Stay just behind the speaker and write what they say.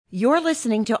You're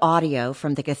listening to audio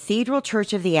from the Cathedral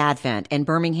Church of the Advent in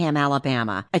Birmingham,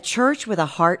 Alabama, a church with a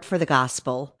heart for the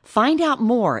gospel. Find out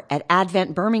more at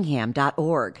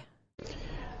adventbirmingham.org.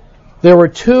 There were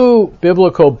two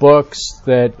biblical books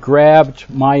that grabbed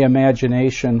my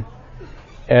imagination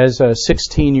as a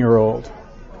 16-year-old.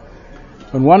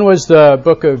 And one was the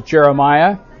book of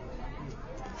Jeremiah,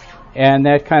 and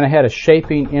that kind of had a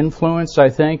shaping influence, I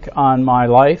think, on my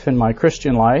life and my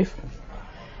Christian life.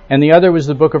 And the other was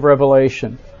the book of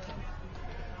Revelation.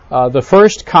 The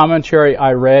first commentary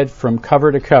I read from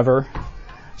cover to cover,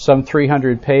 some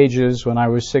 300 pages when I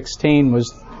was 16,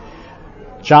 was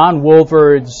John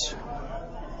Wolverd's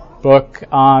book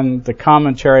on the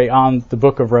commentary on the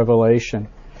book of Revelation.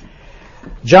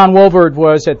 John Wolverd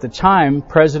was at the time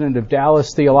president of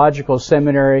Dallas Theological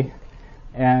Seminary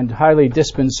and highly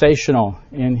dispensational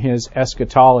in his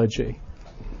eschatology.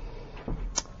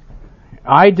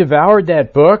 I devoured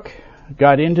that book,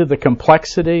 got into the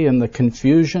complexity and the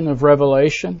confusion of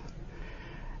Revelation,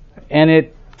 and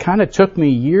it kind of took me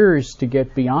years to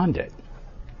get beyond it.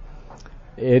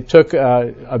 It took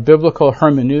a biblical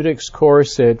hermeneutics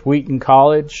course at Wheaton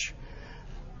College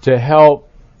to help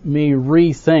me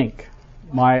rethink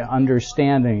my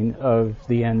understanding of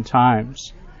the end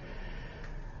times.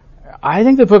 I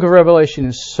think the book of Revelation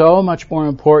is so much more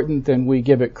important than we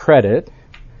give it credit.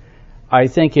 I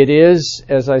think it is,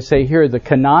 as I say here, the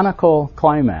canonical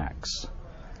climax.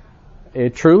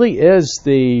 It truly is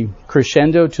the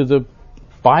crescendo to the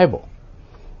Bible.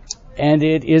 And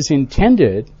it is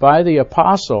intended by the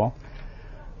apostle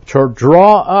to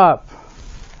draw up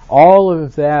all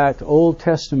of that Old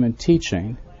Testament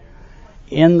teaching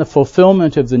in the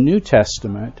fulfillment of the New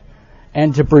Testament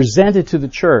and to present it to the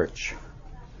church.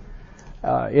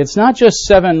 It's not just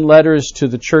 7 letters to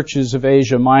the churches of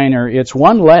Asia Minor. It's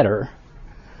one letter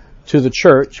to the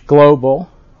church, global,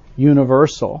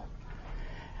 universal.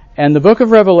 And the book of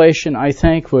Revelation, I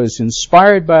think, was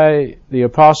inspired by the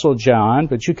Apostle John,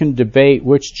 but you can debate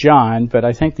which John, but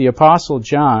I think the Apostle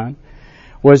John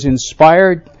was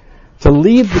inspired to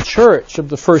leave the church of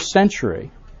the first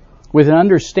century with an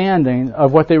understanding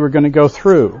of what they were going to go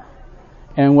through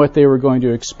and what they were going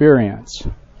to experience.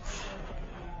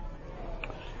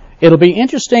 It'll be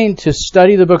interesting to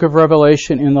study the book of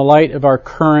Revelation in the light of our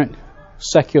current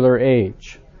secular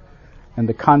age and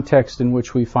the context in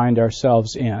which we find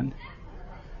ourselves in.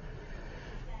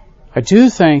 I do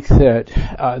think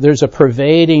that there's a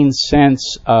pervading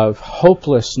sense of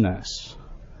hopelessness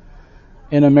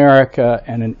in America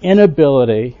and an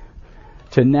inability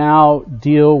to now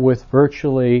deal with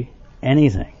virtually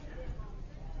anything.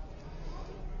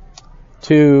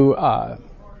 To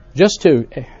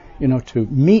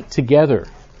meet together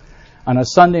on a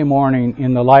Sunday morning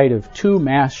in the light of 2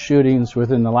 mass shootings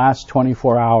within the last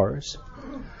 24 hours,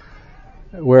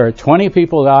 where 20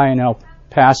 people die in El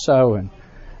Paso and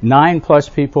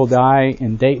 9+ people die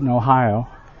in Dayton, Ohio,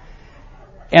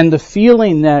 and the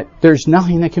feeling that there's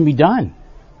nothing that can be done.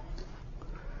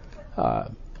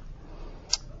 I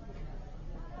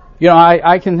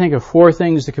can think of 4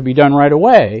 things that could be done right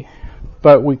away,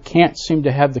 but we can't seem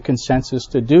to have the consensus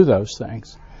to do those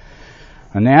things.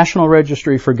 A national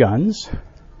registry for guns,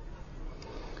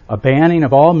 a banning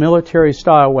of all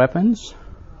military-style weapons,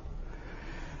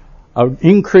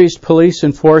 increased police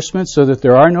enforcement so that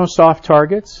there are no soft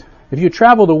targets. If you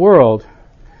travel the world,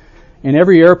 in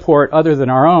every airport other than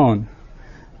our own,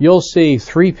 you'll see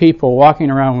 3 people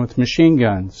walking around with machine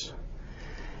guns.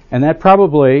 And that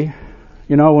probably,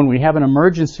 when we have an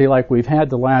emergency like we've had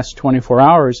the last 24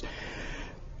 hours,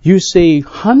 you see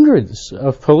hundreds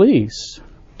of police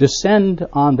descend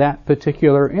on that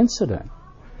particular incident.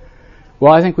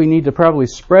 Well, I think we need to probably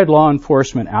spread law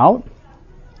enforcement out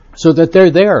so that they're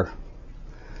there.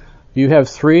 You have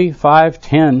 3, 5,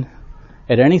 10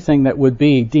 at anything that would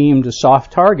be deemed a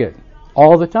soft target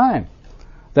all the time.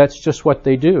 That's just what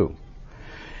they do.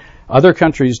 Other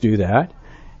countries do that.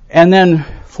 And then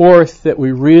 4th, that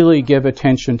we really give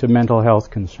attention to mental health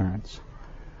concerns.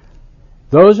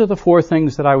 Those are the 4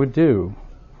 things that I would do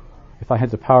if I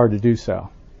had the power to do so.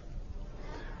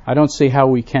 I don't see how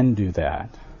we can do that.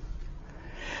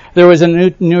 There was a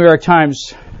New York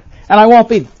Times, and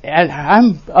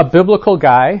I'm a biblical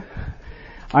guy.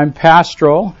 I'm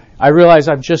pastoral. I realize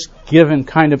I've just given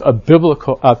kind of a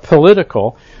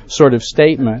political sort of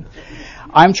statement.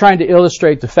 I'm trying to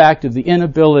illustrate the fact of the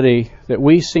inability that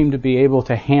we seem to be able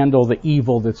to handle the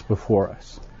evil that's before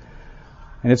us.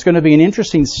 And it's going to be an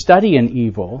interesting study in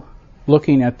evil,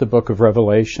 looking at the book of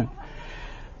Revelation.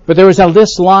 But there was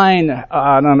this line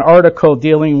on an article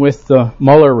dealing with the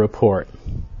Mueller report.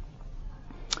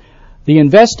 The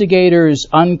investigators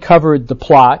uncovered the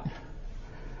plot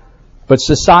but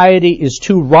society is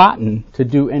too rotten to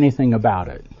do anything about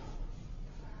it.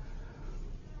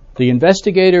 The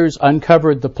investigators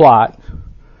uncovered the plot,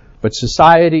 but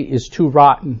society is too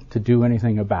rotten to do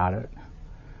anything about it.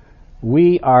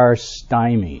 We are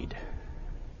stymied.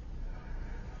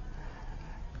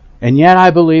 And yet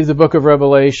I believe the book of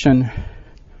Revelation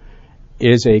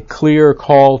is a clear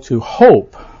call to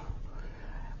hope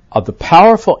of the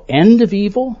powerful end of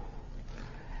evil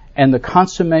and the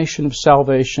consummation of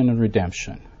salvation and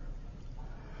redemption.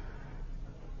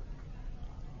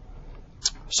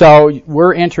 So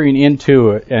we're entering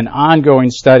into an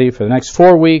ongoing study for the next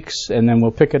 4 weeks, and then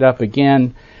we'll pick it up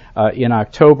again in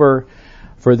October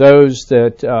for those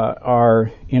that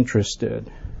are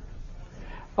interested.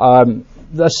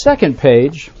 The second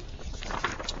page,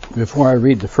 before I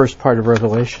read the first part of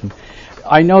Revelation,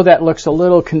 I know that looks a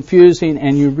little confusing,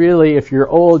 and you really, if you're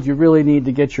old, you really need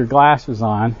to get your glasses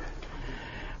on.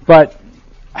 But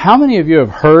how many of you have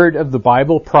heard of the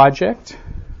Bible Project?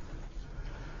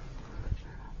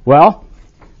 Well,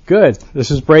 good. This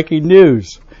is breaking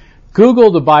news.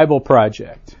 Google the Bible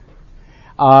Project.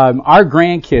 Our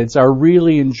grandkids are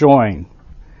really enjoying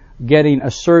getting a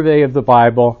survey of the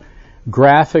Bible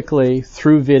graphically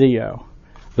through video.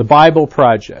 The Bible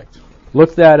Project.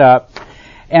 Look that up.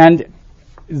 And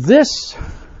this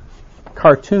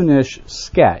cartoonish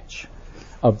sketch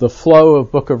of the flow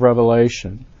of Book of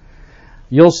Revelation,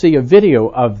 you'll see a video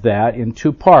of that in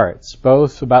 2 parts,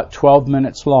 both about 12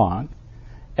 minutes long,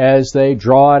 as they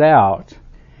draw it out.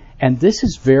 And this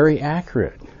is very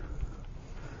accurate.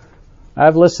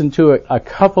 I've listened to it a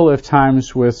couple of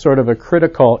times with sort of a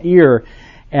critical ear,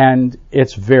 and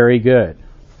it's very good.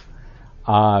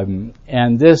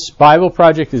 And this Bible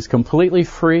Project is completely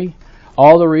free.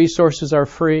 All the resources are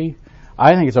free.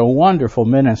 I think it's a wonderful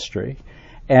ministry.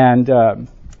 And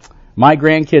my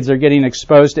grandkids are getting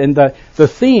exposed. And the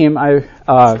theme, I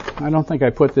don't think I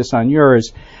put this on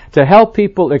yours, to help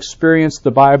people experience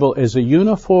the Bible as a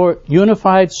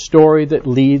unified story that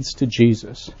leads to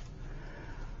Jesus.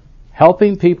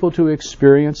 Helping people to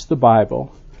experience the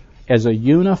Bible as a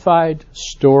unified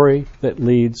story that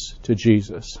leads to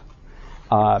Jesus.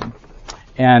 I've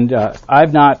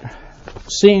not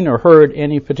seen or heard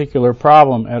any particular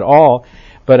problem at all,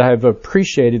 but I've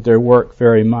appreciated their work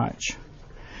very much.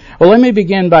 Well, let me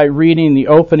begin by reading the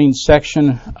opening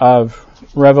section of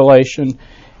Revelation.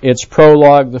 It's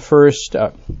prologue, the first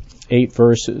 8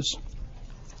 verses.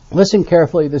 Listen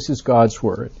carefully, this is God's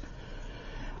Word.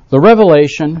 The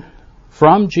revelation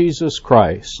from Jesus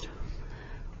Christ,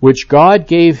 which God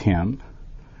gave him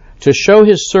to show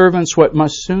his servants what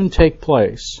must soon take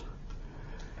place.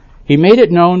 He made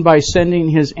it known by sending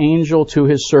his angel to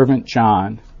his servant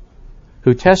John,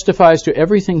 who testifies to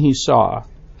everything he saw.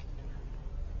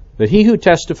 That he who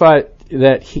testified,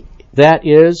 that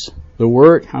is the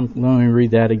word, let me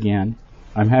read that again.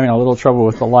 I'm having a little trouble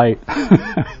with the light.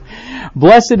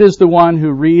 Blessed is the one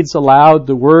who reads aloud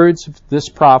the words of this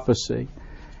prophecy,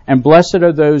 and blessed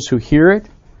are those who hear it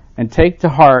and take to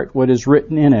heart what is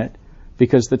written in it,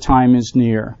 because the time is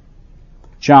near.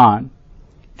 John,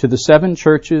 to the 7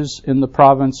 churches in the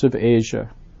province of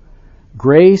Asia,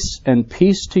 grace and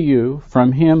peace to you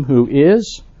from him who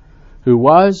is, who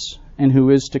was, and who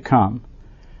is to come,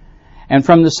 and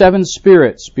from the 7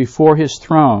 spirits before his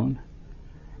throne,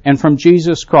 and from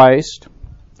Jesus Christ,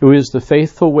 who is the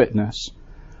faithful witness,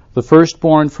 the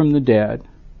firstborn from the dead,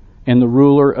 and the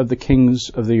ruler of the kings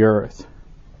of the earth.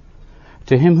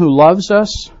 To him who loves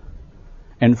us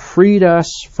and freed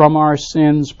us from our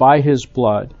sins by his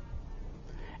blood,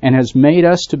 and has made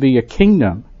us to be a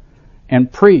kingdom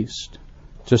and priest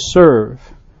to serve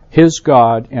his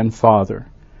God and Father.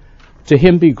 To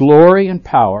him be glory and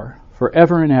power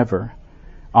forever and ever.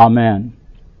 Amen.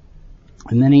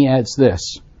 And then he adds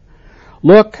this,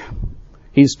 look,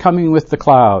 he's coming with the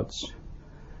clouds,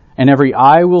 and every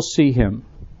eye will see him,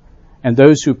 and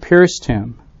those who pierced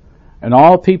him, and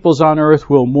all peoples on earth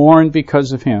will mourn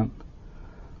because of him.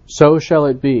 So shall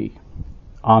it be.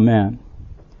 Amen.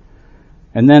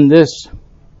 And then this,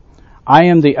 I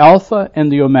am the Alpha and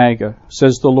the Omega,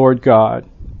 says the Lord God,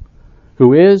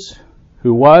 who is,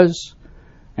 who was,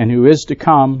 and who is to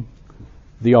come,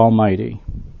 the Almighty.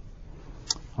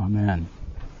 Amen.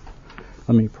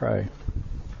 Let me pray.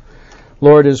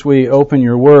 Lord, as we open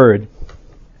your word,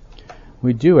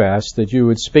 we do ask that you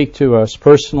would speak to us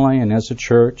personally and as a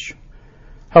church.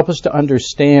 Help us to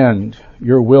understand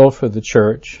your will for the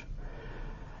church.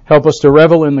 Help us to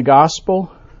revel in the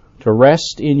gospel, to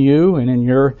rest in you and in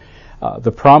your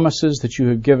the promises that you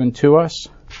have given to us.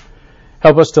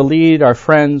 Help us to lead our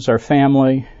friends, our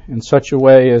family, in such a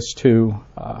way as to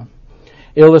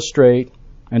illustrate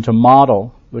and to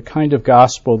model the kind of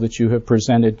gospel that you have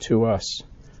presented to us.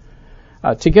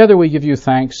 Together we give you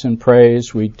thanks and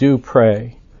praise. We do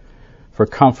pray for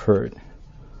comfort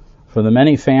for the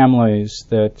many families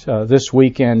that this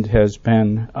weekend has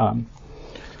been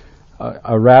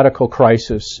a radical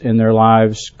crisis in their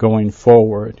lives going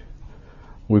forward.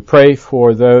 We pray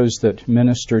for those that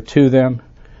minister to them,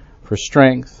 for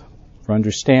strength, for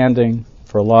understanding,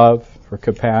 for love, for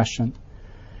compassion.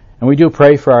 And we do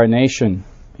pray for our nation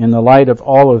in the light of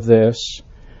all of this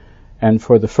and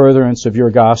for the furtherance of your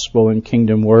gospel and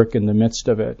kingdom work in the midst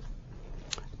of it.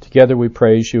 Together we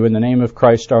praise you in the name of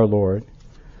Christ our Lord.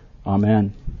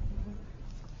 Amen.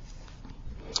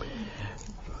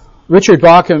 Richard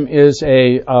Bauckham is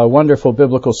a wonderful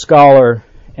biblical scholar,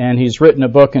 and he's written a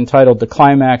book entitled The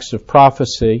Climax of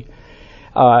Prophecy.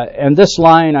 And this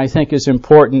line, I think, is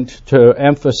important to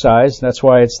emphasize. That's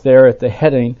why it's there at the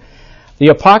heading. The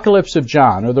Apocalypse of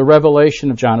John, or the Revelation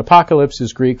of John. Apocalypse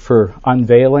is Greek for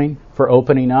unveiling, for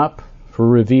opening up, for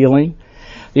revealing.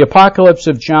 The Apocalypse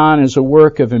of John is a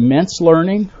work of immense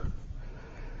learning,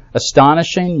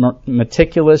 astonishing,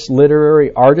 meticulous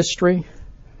literary artistry,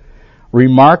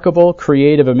 remarkable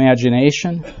creative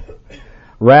imagination,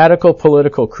 radical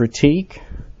political critique,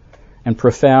 and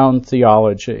profound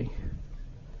theology.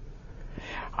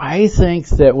 I think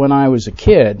that when I was a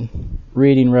kid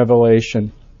reading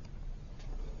Revelation,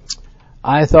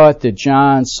 I thought that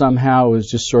John somehow was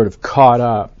just sort of caught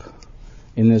up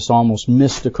in this almost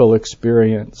mystical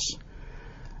experience,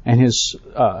 and his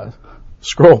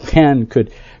scroll pen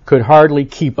could hardly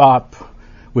keep up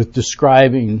with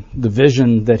describing the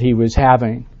vision that he was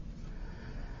having.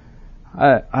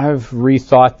 I've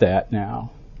rethought that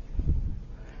now.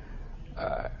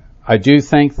 I do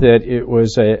think that it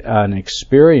was an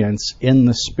experience in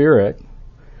the Spirit,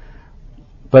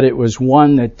 but it was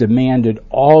one that demanded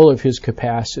all of his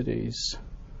capacities,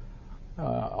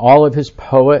 all of his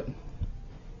poet,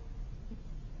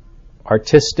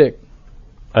 artistic,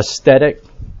 aesthetic,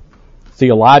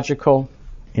 theological,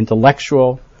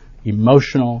 intellectual,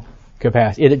 emotional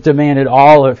capacity. It demanded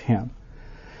all of him.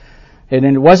 And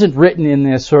it wasn't written in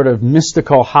this sort of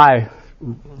mystical,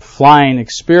 high-flying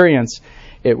experience.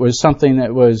 It was something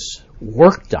that was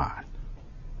worked on.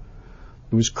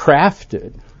 It was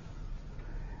crafted.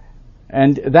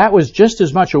 And that was just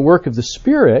as much a work of the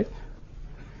Spirit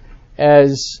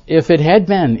as if it had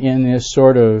been in this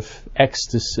sort of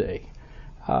ecstasy.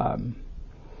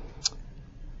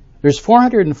 There's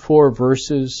 404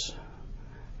 verses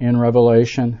in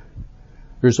Revelation.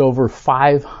 There's over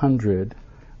 500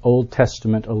 Old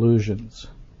Testament allusions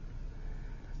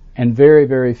and very,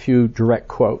 very few direct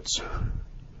quotes.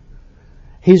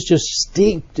 He's just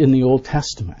steeped in the Old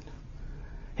Testament.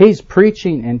 He's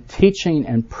preaching and teaching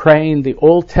and praying the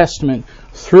Old Testament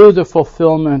through the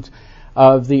fulfillment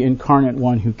of the incarnate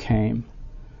one who came.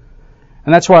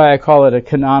 And that's why I call it a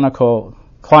canonical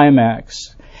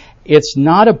climax. It's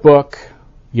not a book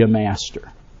you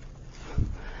master.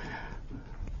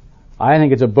 I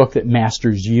think it's a book that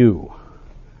masters you.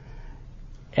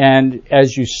 And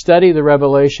as you study the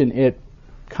Revelation, it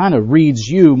kind of reads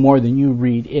you more than you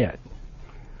read it.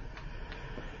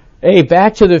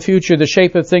 Back to the future, the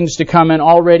shape of things to come, and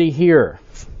already here.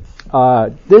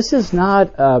 This is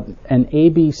not an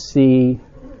ABC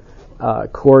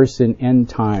course in end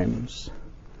times.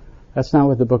 That's not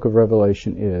what the book of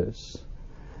Revelation is.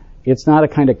 It's not a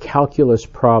kind of calculus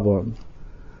problem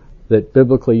that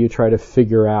biblically you try to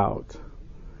figure out.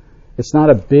 It's not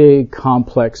a big,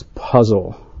 complex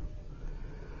puzzle.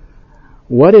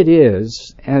 What it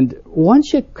is, and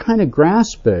once you kind of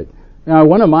grasp it, now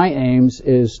one of my aims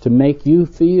is to make you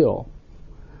feel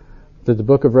that the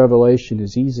book of Revelation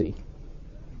is easy.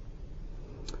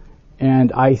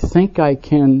 And I think I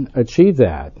can achieve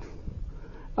that.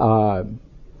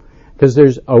 Because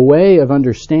there's a way of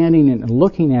understanding it and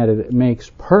looking at it that makes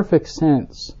perfect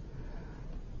sense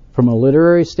from a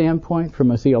literary standpoint,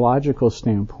 from a theological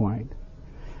standpoint.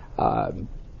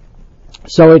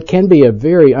 So it can be a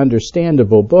very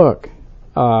understandable book.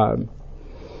 The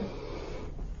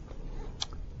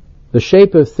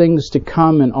shape of things to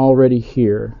come and already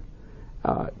here.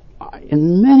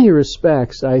 In many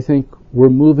respects, I think we're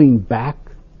moving back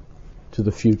to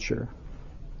the future.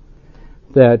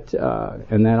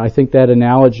 And I think that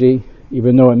analogy,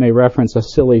 even though it may reference a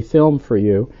silly film for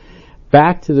you,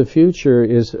 Back to the Future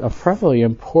is a probably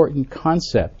important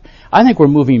concept. I think we're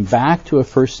moving back to a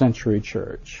first century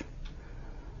church,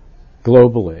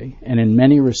 globally, and in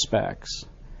many respects.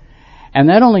 And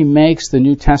that only makes the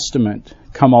New Testament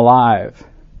come alive.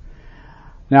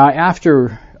 Now,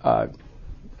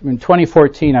 in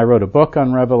 2014, I wrote a book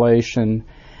on Revelation,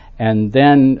 and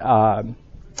then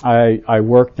I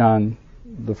worked on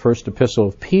the first epistle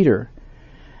of Peter,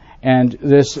 and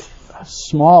this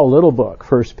small little book,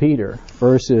 1 Peter,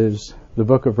 versus the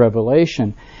book of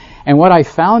Revelation. And what I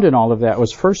found in all of that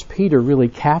was 1 Peter really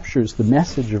captures the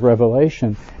message of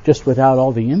Revelation just without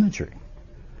all the imagery.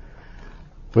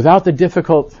 Without the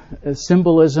difficult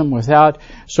symbolism, without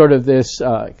sort of this,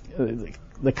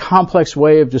 the complex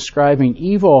way of describing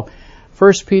evil,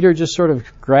 1 Peter just sort of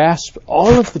grasped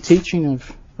all of the teaching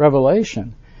of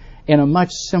Revelation in a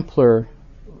much simpler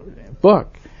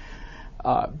book.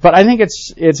 But I think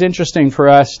it's interesting for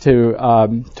us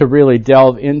to really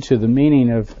delve into the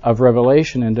meaning of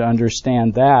Revelation and to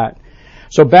understand that.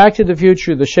 So Back to the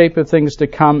Future, the shape of things to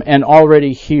come, and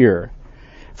already here.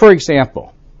 For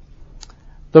example,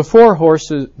 the four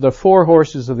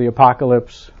horses of the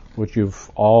apocalypse, which you've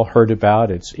all heard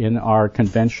about. It's in our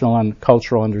conventional and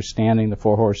cultural understanding, the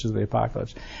four horses of the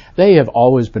apocalypse. They have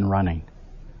always been running.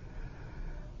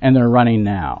 And they're running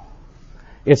now.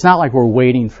 It's not like we're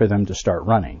waiting for them to start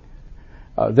running.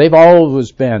 They've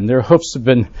always been. Their hoofs have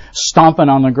been stomping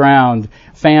on the ground.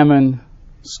 Famine,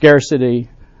 scarcity,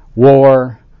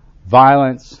 war,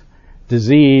 violence,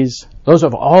 disease. Those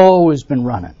have always been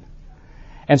running.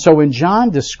 And so when John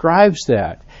describes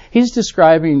that, he's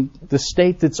describing the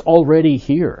state that's already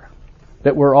here,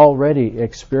 that we're already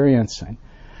experiencing.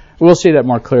 We'll see that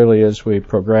more clearly as we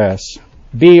progress.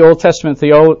 B, Old Testament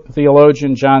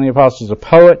theologian. John the Apostle is a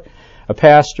poet, a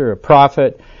pastor, a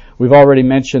prophet. We've already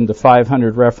mentioned the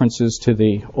 500 references to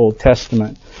the Old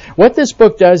Testament. What this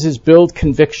book does is build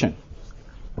conviction.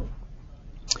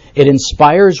 It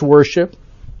inspires worship,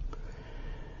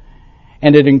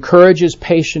 and it encourages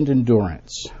patient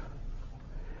endurance.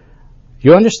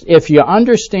 If you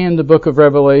understand the book of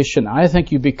Revelation, I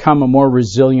think you become a more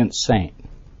resilient saint.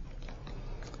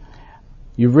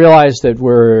 You realize that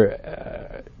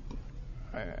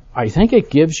I think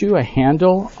it gives you a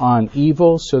handle on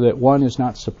evil so that one is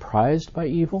not surprised by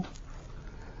evil.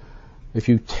 If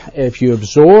you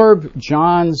absorb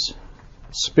John's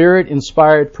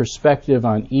Spirit-inspired perspective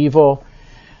on evil,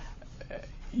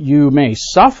 you may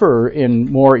suffer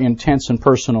in more intense and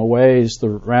personal ways the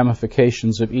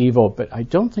ramifications of evil, but I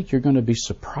don't think you're going to be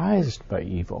surprised by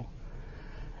evil.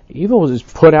 Evil is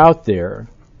put out there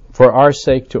for our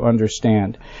sake to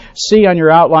understand. See on your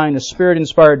outline a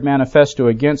Spirit-inspired manifesto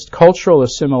against cultural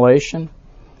assimilation,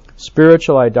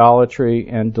 spiritual idolatry,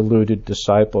 and deluded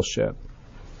discipleship.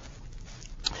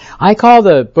 I call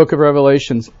the book of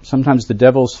Revelation sometimes the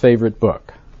devil's favorite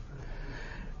book,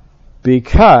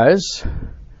 because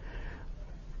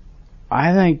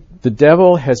I think the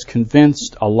devil has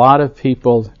convinced a lot of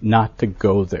people not to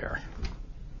go there.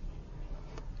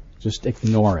 Just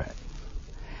ignore it.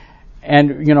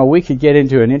 And, we could get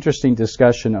into an interesting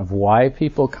discussion of why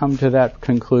people come to that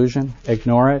conclusion,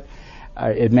 ignore it.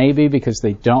 It may be because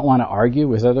they don't want to argue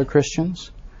with other Christians.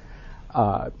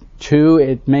 2,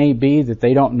 it may be that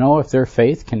they don't know if their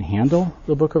faith can handle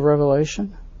the book of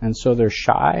Revelation, and so they're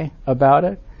shy about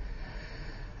it.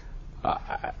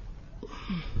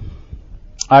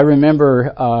 I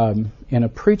remember in a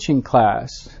preaching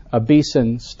class, a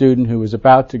Beeson student who was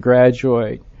about to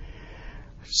graduate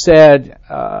said,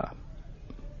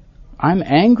 I'm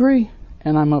angry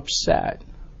and I'm upset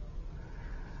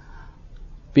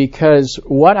because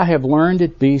what I have learned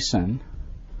at Beeson,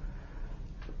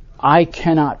 I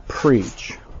cannot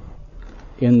preach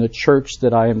in the church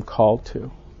that I am called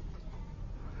to.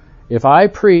 If I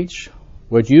preach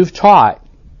what you've taught,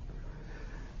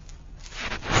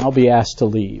 I'll be asked to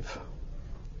leave.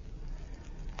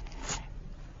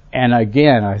 And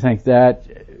again, I think that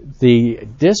the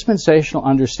dispensational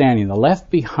understanding, the left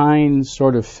behind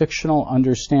sort of fictional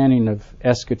understanding of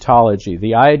eschatology,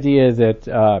 the idea that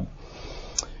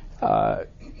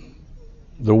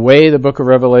the way the book of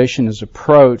Revelation is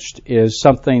approached is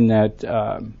something that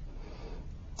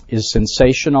is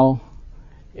sensational.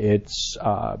 It's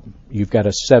you've got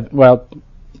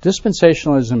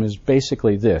dispensationalism is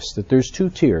basically this, that there's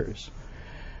 2 tiers.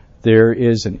 There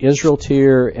is an Israel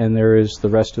tier and there is the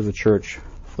rest of the church,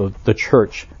 the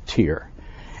church tier.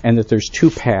 And that there's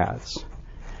 2 paths.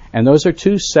 And those are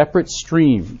 2 separate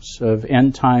streams of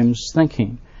end times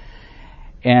thinking.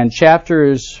 And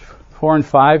chapters 4 and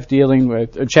 5 dealing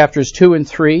with, chapters 2 and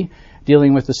 3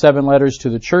 dealing with the 7 letters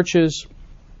to the churches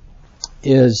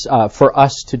is for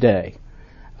us today.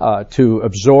 To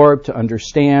absorb, to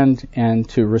understand, and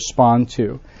to respond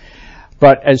to.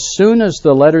 But as soon as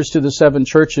the letters to the 7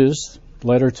 churches,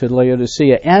 letter to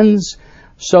Laodicea, ends,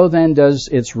 so then does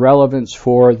its relevance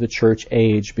for the church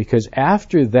age, because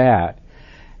after that,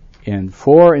 in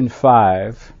 4 and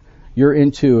 5, you're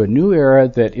into a new era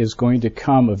that is going to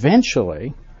come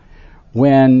eventually,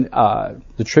 when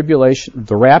the tribulation,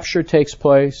 the rapture takes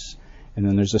place, and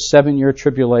then there's a 7-year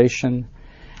tribulation,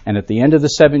 and at the end of the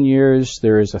 7 years,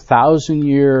 there is a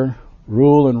 1,000-year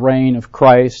rule and reign of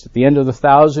Christ. At the end of the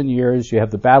 1,000 years, you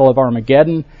have the Battle of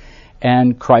Armageddon,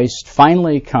 and Christ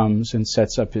finally comes and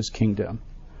sets up his kingdom.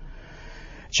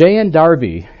 J.N.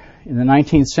 Darby, in the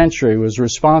 19th century, was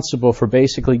responsible for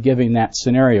basically giving that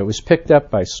scenario. It was picked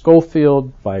up by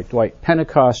Schofield, by Dwight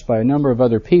Pentecost, by a number of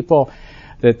other people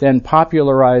that then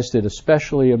popularized it,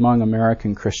 especially among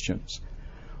American Christians.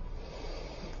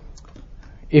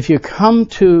 If you come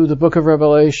to the book of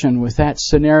Revelation with that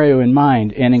scenario in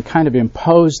mind and kind of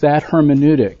impose that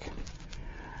hermeneutic,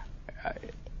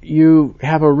 you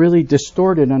have a really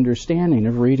distorted understanding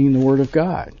of reading the Word of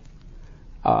God.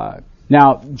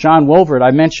 Now, John Wolvert,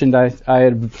 I mentioned I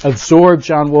had absorbed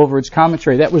John Wolvert's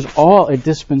commentary. That was all a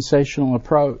dispensational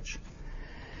approach.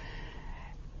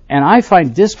 And I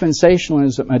find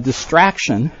dispensationalism a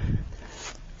distraction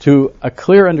to a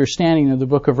clear understanding of the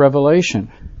book of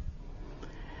Revelation.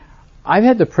 I've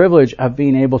had the privilege of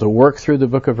being able to work through the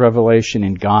book of Revelation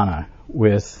in Ghana,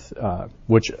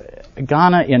 which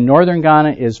Ghana, in northern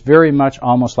Ghana, is very much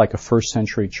almost like a first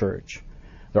century church.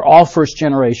 They're all first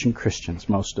generation Christians,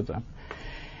 most of them.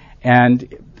 And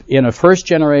in a first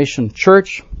generation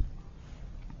church,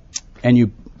 and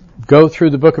you go through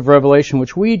the book of Revelation,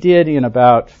 which we did in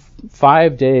about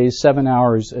 5 days, 7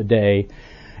 hours a day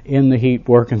in the heat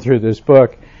working through this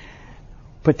book.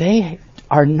 But they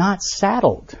are not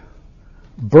saddled,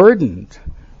 burdened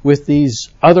with these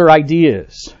other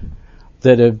ideas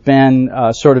that have been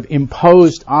sort of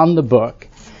imposed on the book.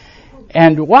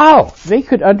 And wow, they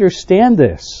could understand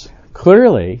this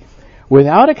clearly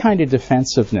without a kind of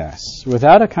defensiveness,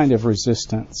 without a kind of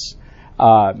resistance.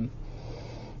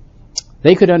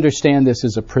 They could understand this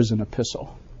as a prison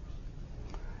epistle.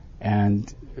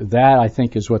 And that, I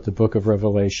think, is what the book of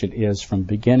Revelation is from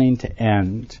beginning to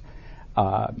end.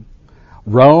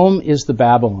 Rome is the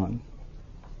Babylon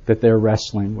that they're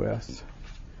wrestling with.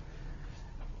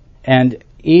 And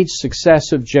each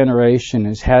successive generation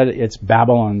has had its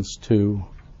Babylons to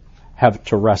have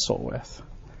to wrestle with.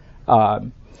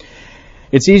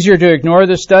 It's easier to ignore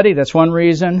this study. That's one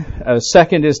reason.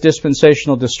 Second is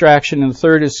dispensational distraction, and the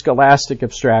third is scholastic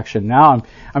abstraction. Now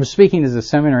I'm speaking as a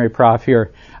seminary prof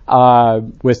here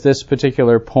with this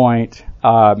particular point,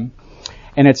 and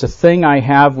it's a thing I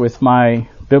have with my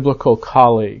biblical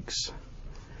colleagues.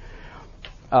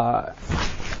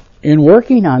 In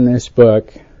working on this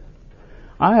book,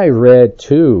 I read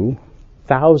 2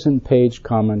 1,000-page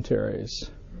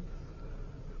commentaries.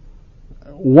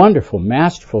 Wonderful,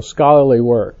 masterful, scholarly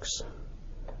works.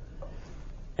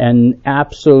 And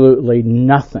absolutely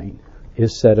nothing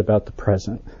is said about the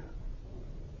present.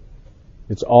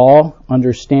 It's all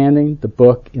understanding the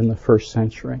book in the first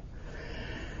century.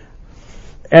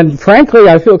 And frankly,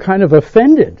 I feel kind of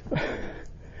offended.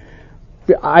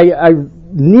 I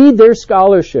need their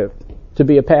scholarship to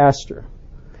be a pastor.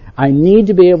 I need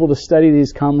to be able to study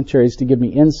these commentaries to give me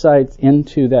insight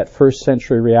into that first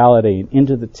century reality,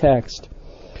 into the text.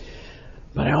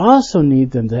 But I also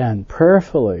need them then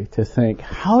prayerfully to think,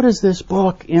 how does this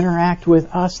book interact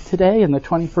with us today in the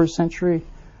 21st century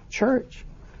church?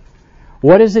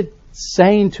 What is it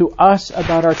saying to us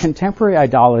about our contemporary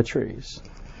idolatries?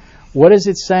 What is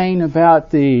it saying about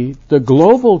the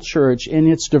global church in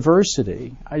its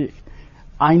diversity?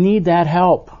 I need that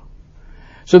help.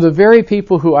 So the very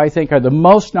people who I think are the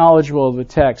most knowledgeable of the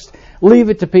text, leave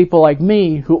it to people like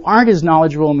me who aren't as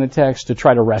knowledgeable in the text to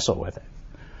try to wrestle with it.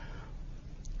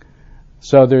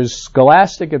 So there's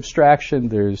scholastic abstraction,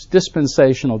 there's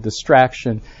dispensational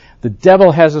distraction. The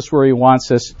devil has us where he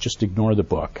wants us, just ignore the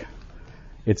book.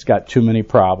 It's got too many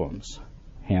problems.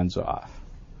 Hands off.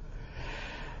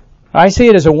 I see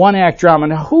it as a one-act drama.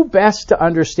 Now, who best to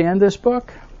understand this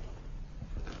book?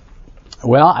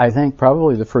 Well, I think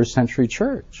probably the first century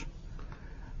church.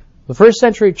 The first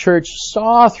century church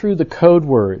saw through the code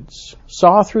words,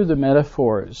 saw through the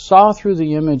metaphors, saw through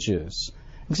the images,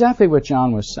 exactly what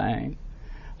John was saying.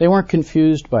 They weren't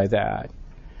confused by that.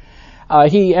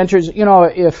 He enters,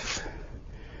 if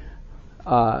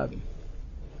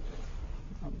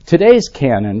today's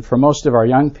canon for most of our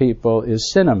young people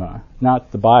is cinema, not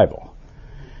the Bible.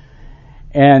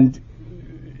 And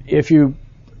if you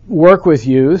work with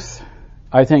youth,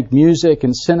 I think music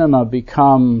and cinema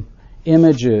become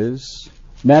images,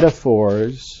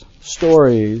 metaphors,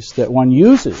 stories that one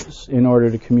uses in order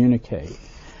to communicate.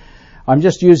 I'm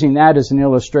just using that as an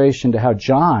illustration to how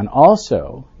John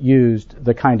also used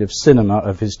the kind of cinema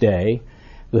of his day,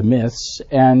 the myths,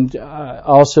 and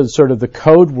also sort of the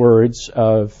code words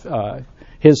of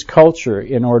his culture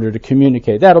in order to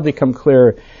communicate. That'll become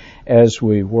clear as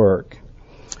we work.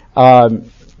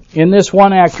 In this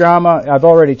one-act drama, I've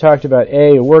already talked about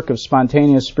a work of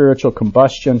spontaneous spiritual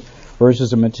combustion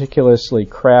versus a meticulously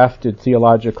crafted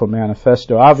theological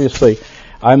manifesto. Obviously,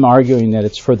 I'm arguing that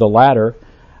it's for the latter,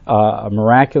 a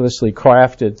miraculously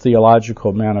crafted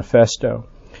theological manifesto.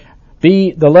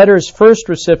 B, the letter's first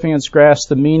recipients grasped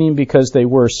the meaning because they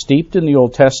were steeped in the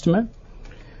Old Testament,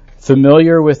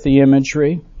 familiar with the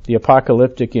imagery, the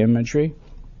apocalyptic imagery,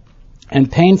 and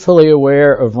painfully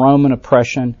aware of Roman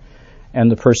oppression and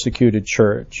the persecuted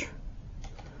church.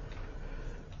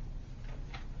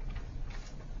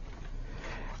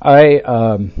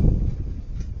 I'm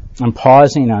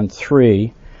pausing on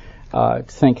 3 to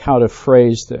think how to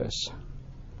phrase this.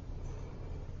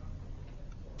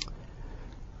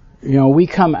 You know, we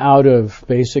come out of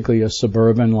basically a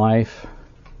suburban life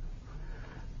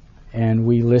and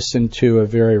we listen to a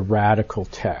very radical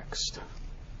text.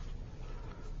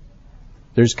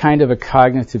 There's kind of a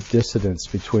cognitive dissonance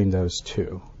between those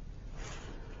two.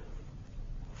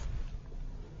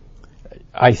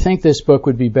 I think this book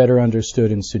would be better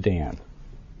understood in Sudan.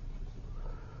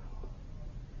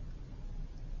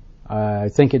 I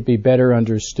think it'd be better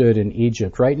understood in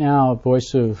Egypt. Right now,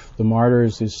 Voice of the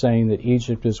Martyrs is saying that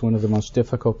Egypt is one of the most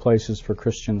difficult places for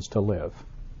Christians to live.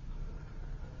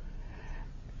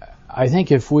 I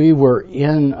think if we were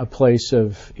in a place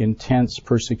of intense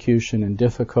persecution and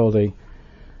difficulty,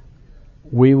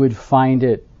 we would find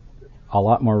it a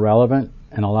lot more relevant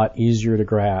and a lot easier to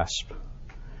grasp.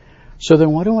 So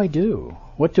then what do I do?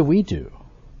 What do we do?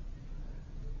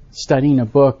 Studying a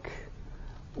book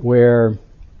where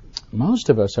most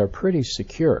of us are pretty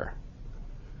secure.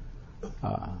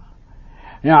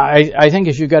 I think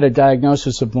if you've got a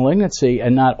diagnosis of malignancy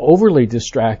and not overly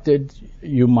distracted,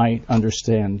 you might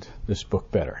understand this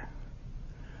book better.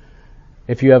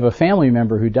 If you have a family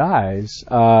member who dies,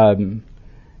 and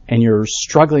you're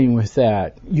struggling with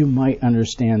that, you might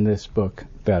understand this book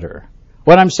better.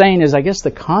 What I'm saying is, I guess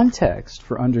the context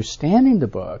for understanding the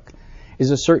book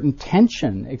is a certain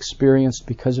tension experienced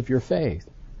because of your faith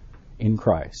in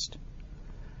Christ.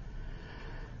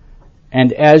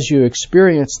 And as you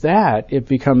experience that, it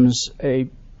becomes a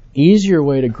easier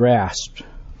way to grasp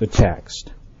the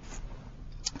text.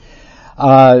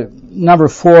 Number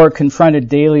 4, confronted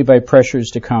daily by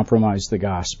pressures to compromise the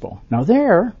gospel. Now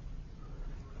there,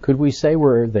 could we say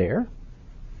we're there?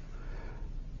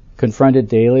 Confronted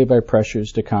daily by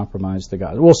pressures to compromise the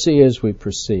gospel. We'll see as we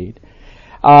proceed.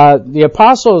 The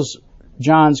Apostles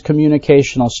John's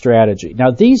communicational strategy. Now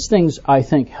these things, I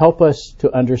think, help us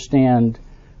to understand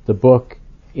the book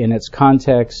in its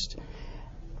context,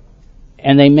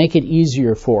 and they make it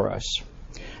easier for us.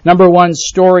 Number 1,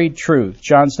 storied truth.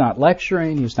 John's not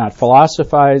lecturing, he's not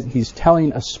philosophizing, he's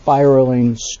telling a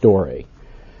spiraling story.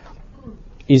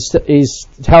 He's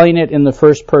telling it in the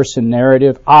first person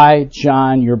narrative. I,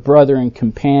 John, your brother and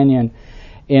companion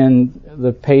in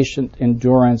the patient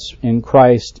endurance in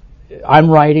Christ, I'm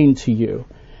writing to you.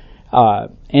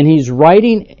 And he's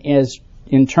writing as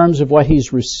in terms of what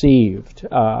he's received.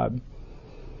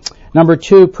 Number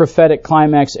 2, prophetic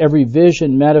climax. Every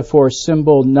vision, metaphor,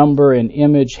 symbol, number, and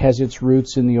image has its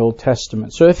roots in the Old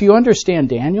Testament. So if you understand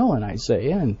Daniel and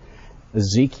Isaiah and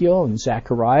Ezekiel and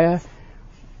Zechariah,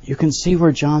 you can see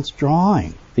where John's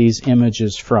drawing these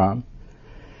images from.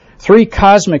 3,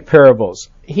 cosmic parables.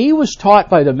 He was taught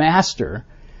by the master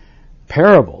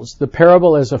parables, the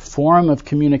parable as a form of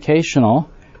communicational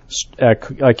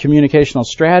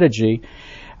strategy.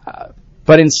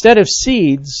 But instead of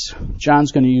seeds,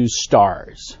 John's going to use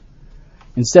stars.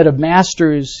 Instead of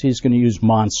masters, he's going to use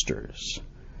monsters.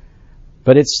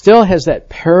 But it still has that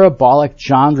parabolic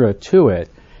genre to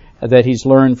it that he's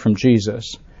learned from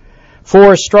Jesus.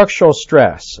 4, structural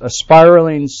stress, a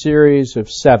spiraling series of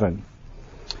 7.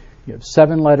 You have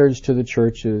 7 letters to the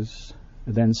churches,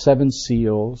 and then 7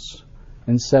 seals,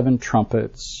 and 7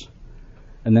 trumpets,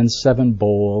 and then 7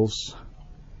 bowls.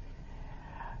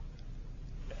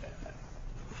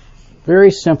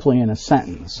 Very simply in a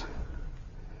sentence,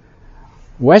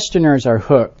 Westerners are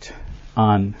hooked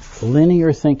on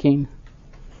linear thinking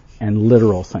and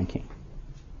literal thinking.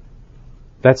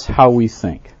 That's how we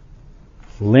think.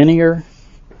 Linear,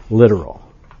 literal.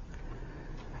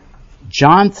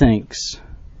 John thinks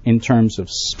in terms of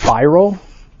spiral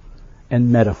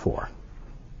and metaphor.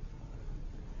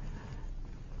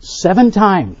 7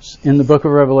 times in the book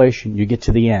of Revelation you get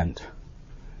to the end.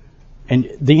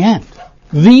 And the end.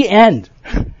 The end.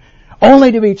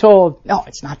 Only to be told, no,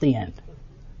 it's not the end.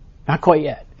 Not quite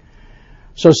yet.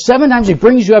 So 7 times he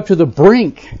brings you up to the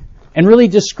brink and really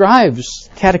describes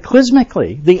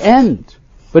cataclysmically the end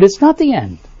But it's not the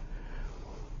end.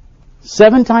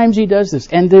 7 times he does this.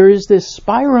 And there is this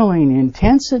spiraling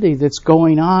intensity that's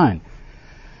going on.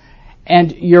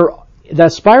 And the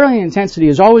spiraling intensity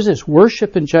is always this: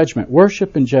 worship and judgment,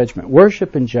 worship and judgment,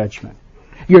 worship and judgment.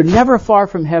 You're never far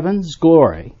from heaven's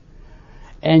glory.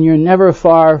 And you're never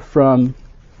far from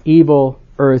evil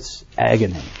earth's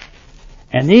agony.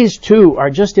 And these two are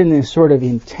just in this sort of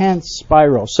intense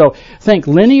spiral. So think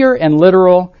linear and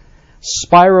literal,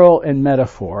 spiral and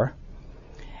metaphor,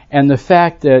 and the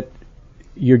fact that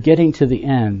you're getting to the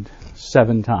end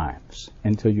 7 times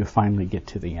until you finally get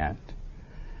to the end.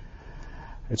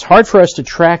 It's hard for us to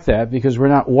track that because we're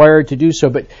not wired to do so,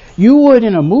 but you would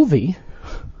in a movie.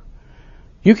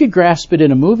 You could grasp it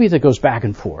in a movie that goes back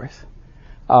and forth.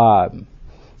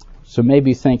 So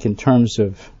maybe think in terms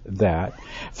of that.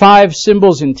 5,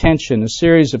 symbols in tension, a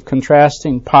series of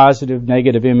contrasting positive,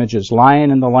 negative images.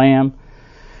 Lion and the lamb,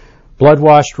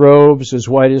 blood-washed robes as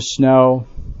white as snow,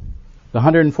 the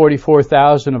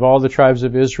 144,000 of all the tribes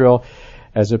of Israel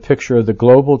as a picture of the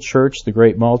global church, the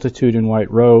great multitude in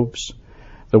white robes,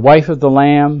 the wife of the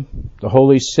Lamb, the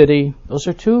holy city. Those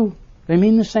are two. They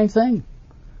mean the same thing.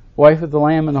 Wife of the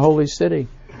Lamb and the holy city.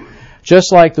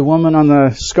 Just like the woman on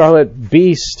the scarlet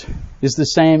beast is the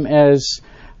same as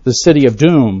the city of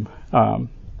doom,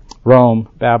 Rome,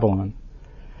 Babylon.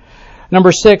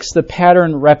 Number 6, the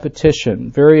pattern repetition.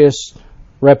 Various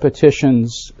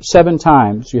repetitions. 7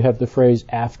 times you have the phrase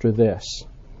after this,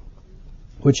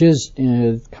 which is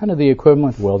kind of the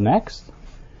equivalent, well, next.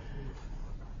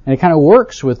 And it kind of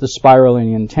works with the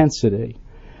spiraling intensity.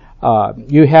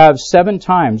 You have 7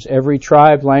 times every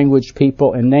tribe, language,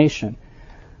 people, and nation.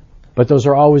 But those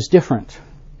are always different,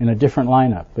 in a different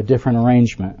lineup, a different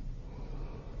arrangement.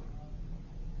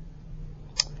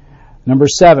 Number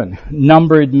 7,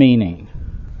 numbered meaning.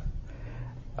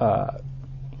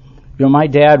 My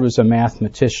dad was a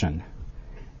mathematician,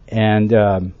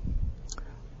 and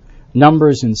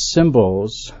numbers and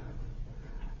symbols,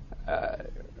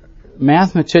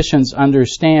 mathematicians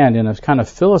understand in a kind of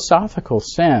philosophical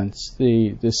sense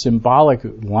the symbolic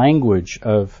language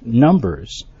of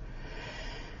numbers.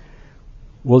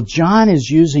 Well, John is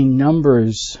using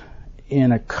numbers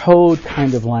in a code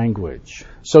kind of language.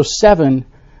 So 7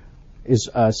 is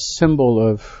a symbol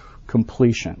of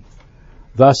completion.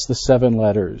 Thus the 7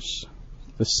 letters,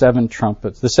 the 7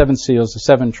 trumpets, the 7 seals, the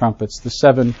 7 trumpets, the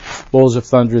 7 bowls of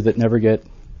thunder that never get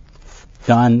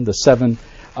done, the 7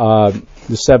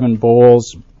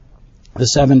 bowls, the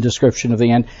 7 description of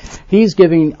the end. He's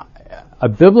giving a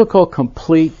biblical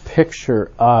complete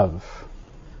picture of,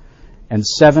 and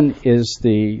 7 is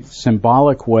the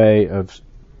symbolic way of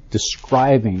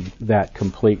describing that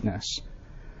completeness.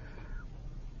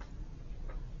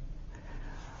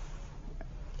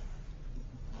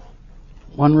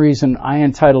 One reason I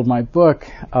entitled my book,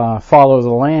 Follow the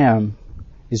Lamb,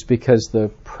 is because the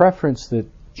preference that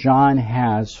John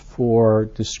has for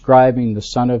describing the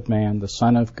Son of Man, the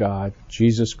Son of God,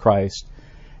 Jesus Christ,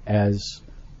 as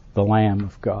the Lamb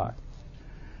of God.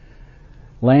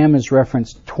 Lamb is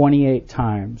referenced 28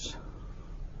 times.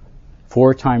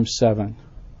 4 times 7.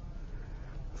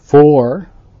 4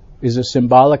 is a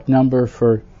symbolic number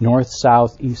for north,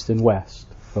 south, east, and west,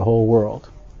 the whole world.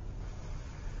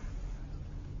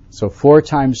 So 4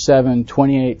 times 7,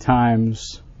 28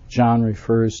 times, John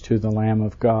refers to the Lamb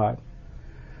of God.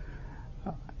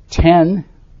 10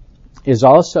 is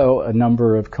also a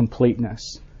number of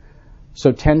completeness.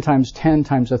 So 10 times 10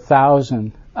 times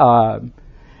 1,000.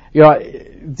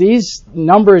 These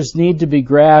numbers need to be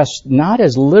grasped not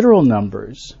as literal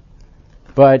numbers,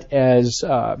 but as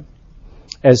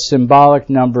symbolic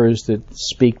numbers that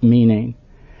speak meaning.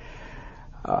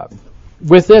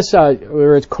 With this,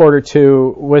 we're at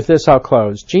 1:45. With this, I'll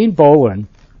close. Jean Bolin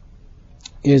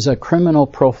is a criminal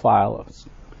profilist.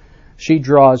 She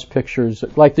draws pictures,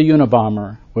 like the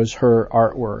Unabomber was her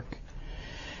artwork.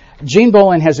 Jean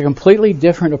Bolin has a completely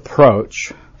different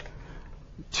approach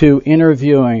to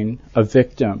interviewing a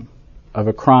victim of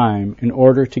a crime in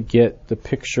order to get the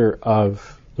picture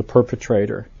of the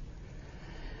perpetrator.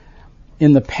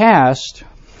 In the past,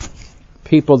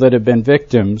 people that have been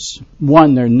victims,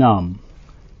 one, they're numb,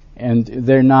 and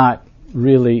they're not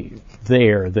really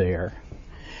there.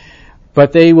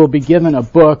 But they will be given a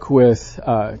book with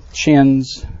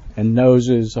chins and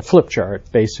noses, a flip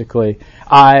chart, basically,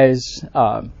 eyes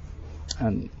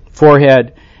and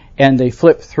forehead, and they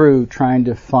flip through trying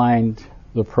to find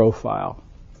the profile.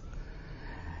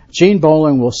 Jean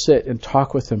Bolin will sit and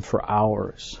talk with them for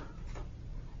hours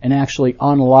and actually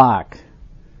unlock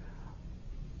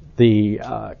the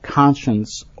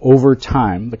conscience over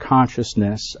time, the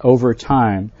consciousness over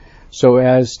time, so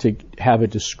as to have a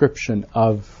description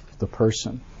of the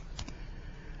person.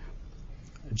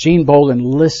 Gene Bolden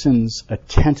listens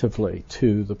attentively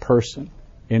to the person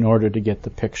in order to get the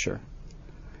picture.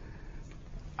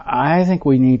 I think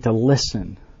we need to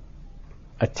listen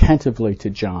attentively to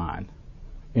John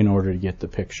in order to get the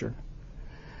picture.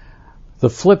 The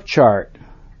flip chart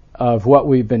of what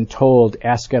we've been told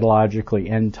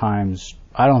eschatologically end times,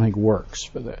 I don't think works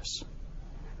for this.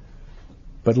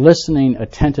 But listening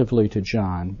attentively to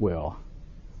John will.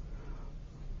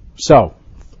 So,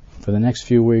 for the next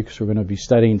few weeks, we're going to be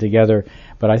studying together,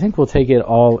 but I think we'll take it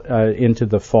all into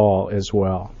the fall as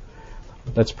well.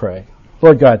 Let's pray.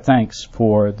 Lord God, thanks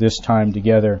for this time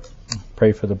together.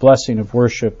 Pray for the blessing of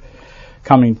worship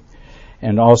coming,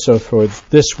 and also for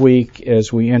this week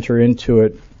as we enter into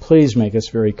it. Please make us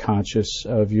very conscious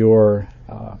of your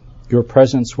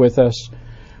presence with us.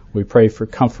 We pray for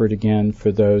comfort again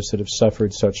for those that have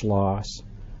suffered such loss.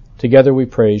 Together we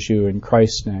praise you in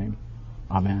Christ's name.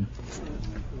 Amen.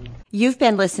 You've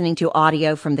been listening to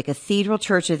audio from the Cathedral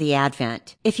Church of the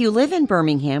Advent. If you live in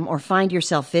Birmingham or find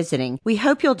yourself visiting, we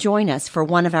hope you'll join us for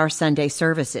one of our Sunday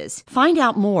services. Find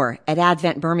out more at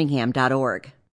adventbirmingham.org.